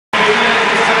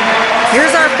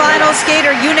girl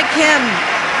skater Yuna,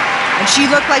 and she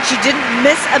looked like she didn't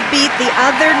miss a beat the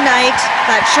other night.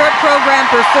 That short program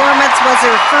performance was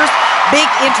her first big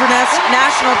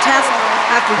international test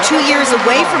after 2 years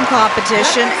away from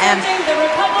competition, and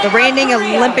the reigning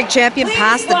Olympic champion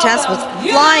passed the test with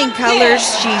flying colors.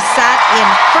 She sat in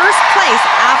first place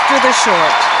after the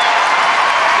short.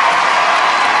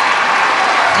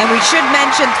 And we should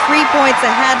mention 3 points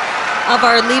ahead of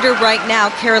our leader right now,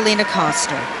 Carolina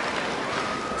Koster.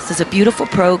 This is a beautiful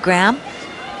program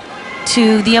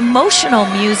to the emotional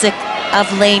music of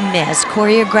Les Mis,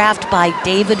 choreographed by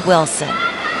David Wilson.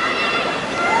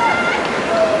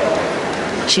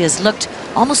 She has looked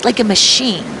almost like a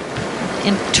machine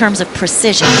in terms of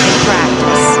precision in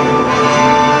practice.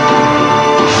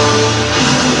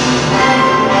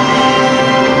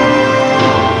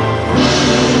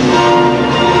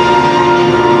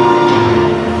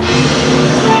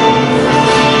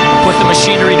 Put the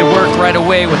machinery to work right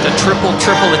away with a triple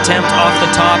attempt off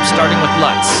the top, starting with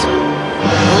Lutz.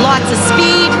 Lots of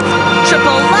speed,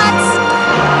 triple Lutz,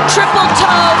 triple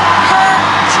toe, her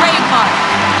trademark.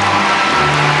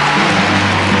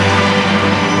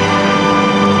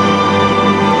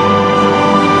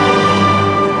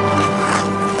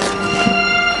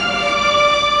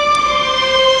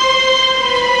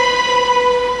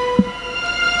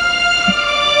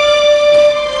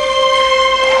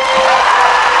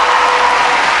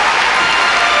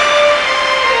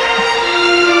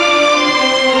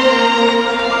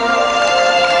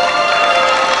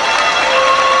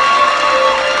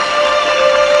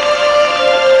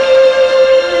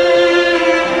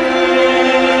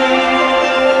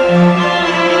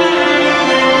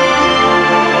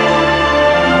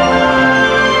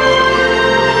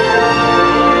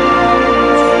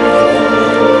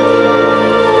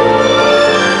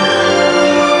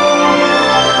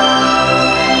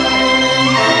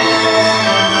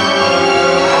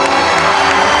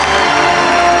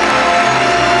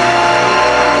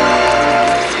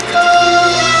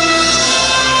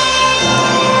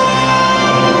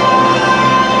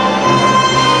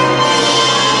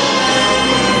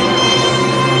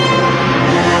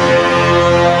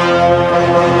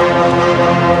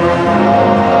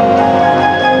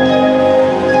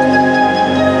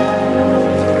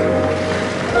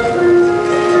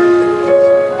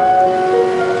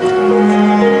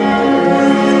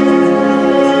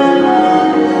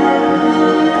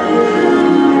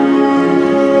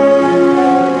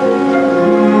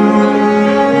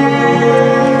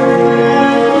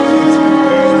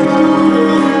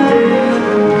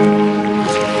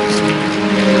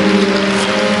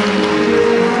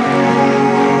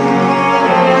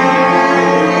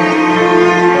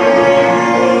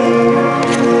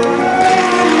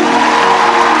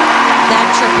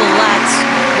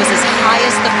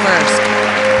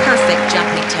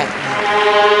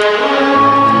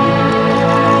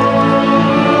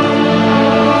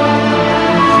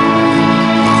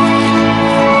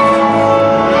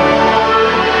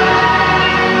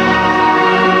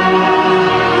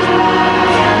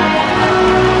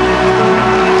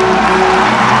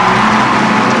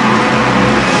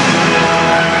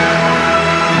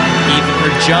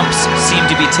 Jumps seem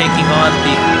to be taking on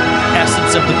the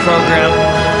essence of the program.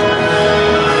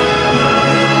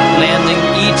 Landing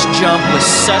each jump with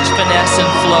such finesse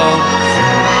and flow.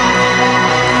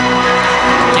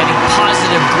 Getting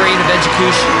positive grade of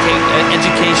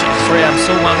education. Sorry, I'm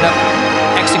so wound up.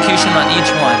 Execution on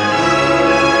each one.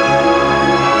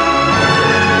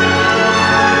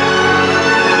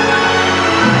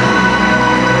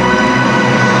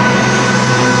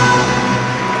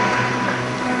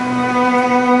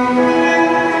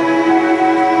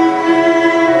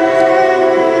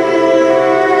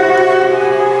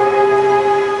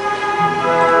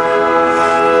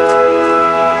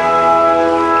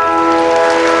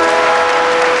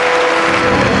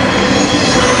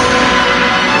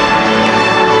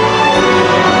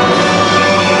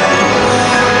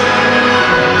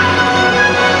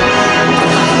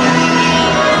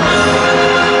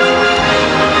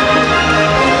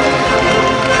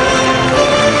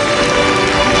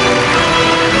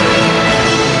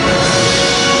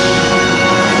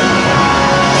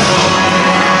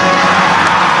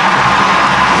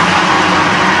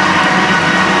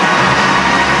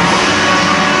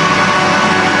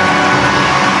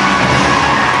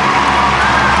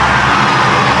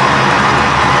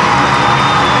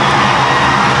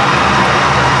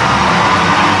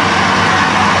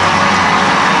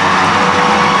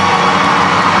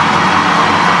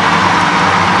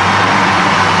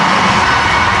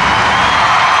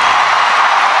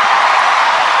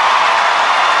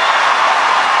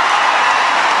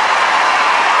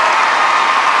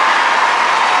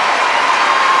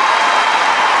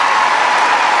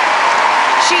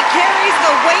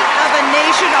 the weight of a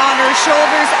nation on her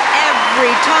shoulders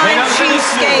every time she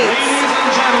skates.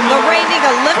 The reigning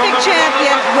Olympic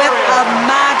champion with a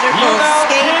magical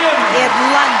skate in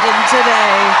London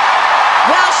today.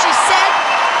 Well, she said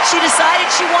she decided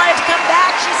she wanted to come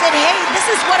back. She said, hey, this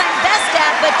is what I'm best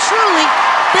at, but truly,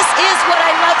 this is what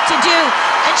I love to do.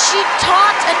 And she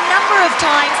talked a number of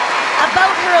times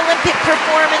about her Olympic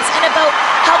performance and about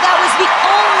how that was the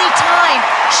only time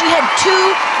she had 2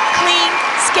 clean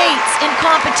skates in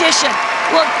competition.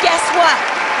 Well, guess what?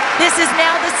 This is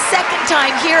now the 2nd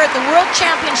time here at the World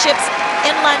Championships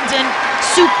in London.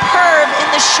 Superb in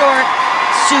the short,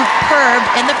 superb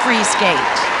in the free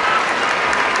skate.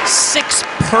 6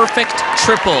 perfect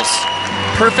triples.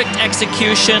 Perfect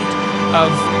execution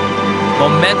of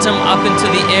momentum up into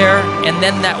the air, and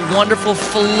then that wonderful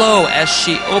flow as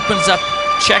she opens up,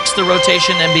 checks the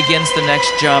rotation, and begins the next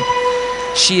jump.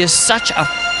 She is such a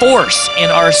force in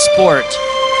our sport,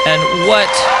 and what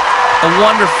a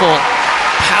wonderful,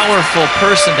 powerful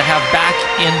person to have back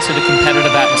into the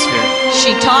competitive atmosphere.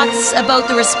 She talks about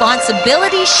the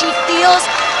responsibility she feels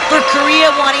for Korea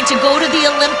wanting to go to the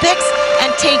Olympics and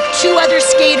take 2 other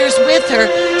skaters with her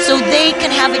so they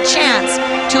can have a chance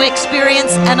to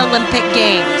experience an Olympic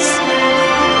Games.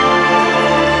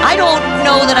 I don't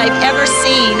know that I've ever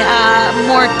seen a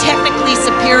more technically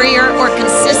superior or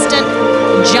consistent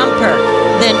jumper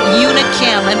than Yuna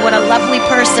Kim, and what a lovely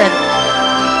person.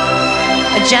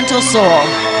 A gentle soul.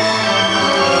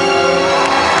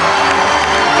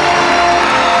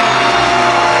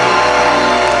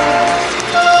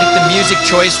 The music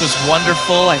choice was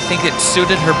wonderful. I think it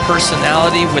suited her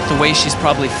personality with the way she's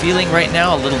probably feeling right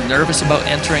now, a little nervous about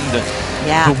entering the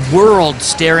world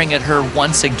staring at her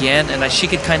once again, and she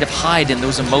could kind of hide in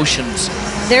those emotions.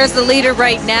 There's the leader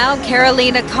right now,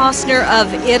 Carolina Kostner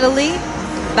of Italy,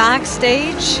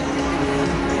 backstage.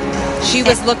 She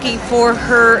was looking for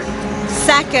her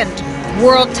 2nd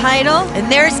world title. And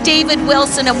there's David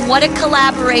Wilson, and what a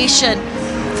collaboration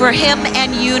for him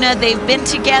and Yuna. They've been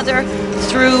together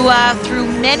through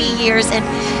many years, and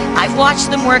I've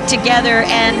watched them work together,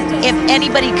 and if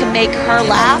anybody can make her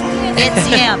laugh, it's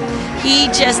him.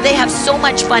 They have so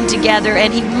much fun together,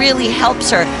 and he really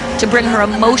helps her to bring her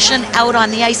emotion out on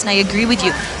the ice, and I agree with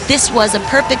you. This was a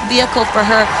perfect vehicle for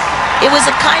her. It was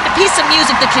a kind of piece of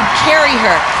music that could carry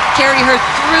her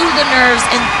through the nerves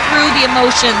and through the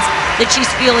emotions that she's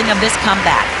feeling of this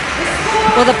comeback.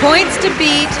 Well, the points to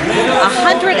beat,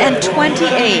 128.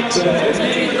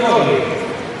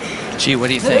 Gee, what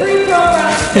do you think?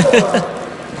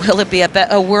 Will it be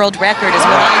a world record is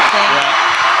what I think.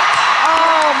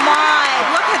 Oh my,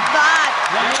 look at that.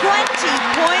 20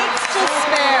 points to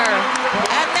spare.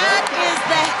 And that is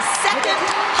the 2nd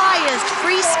highest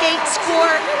free skate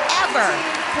score ever.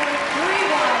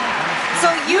 So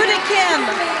Yuna Kim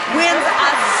wins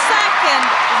a 2nd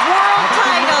world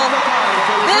title.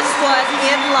 This was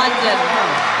in London.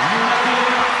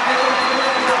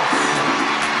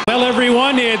 Well,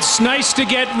 everyone, it's nice to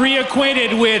get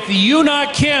reacquainted with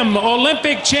Yuna Kim,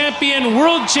 Olympic champion,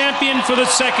 world champion for the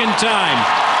 2nd time.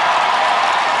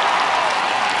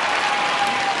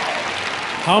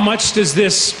 How much does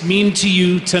this mean to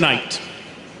you tonight?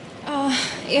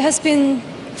 It has been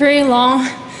very long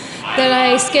that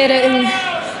I skated in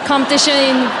competition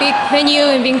in big venue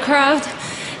and big crowd,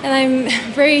 and I'm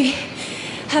very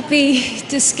happy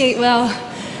to skate well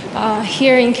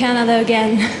here in Canada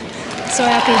again. So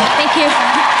happy. Thank you.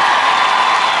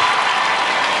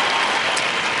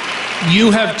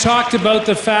 You have talked about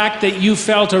the fact that you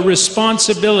felt a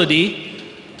responsibility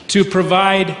to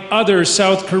provide other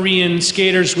South Korean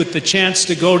skaters with the chance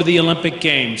to go to the Olympic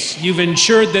Games. You've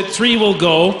ensured that 3 will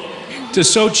go to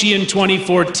Sochi in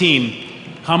 2014.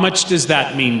 How much does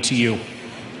that mean to you?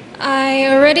 I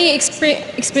already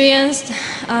experienced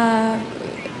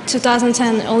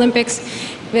 2010 Olympics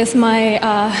with my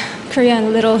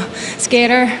Korean little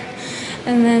skater,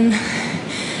 and then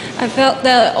I felt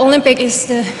that Olympic is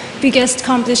the biggest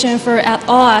competition for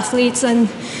all athletes and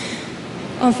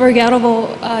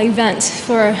unforgettable event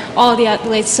for all the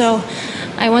athletes. So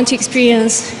I want to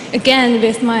experience again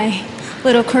with my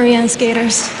little Korean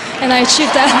skaters, and I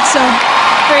achieved that. So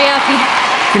very happy.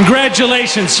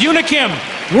 Congratulations, Yuna Kim,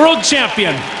 world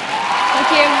champion. Thank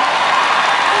you.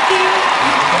 Thank you.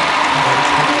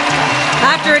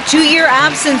 After a 2-year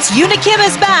absence, Yuna Kim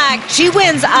is back. She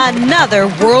wins another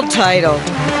world title.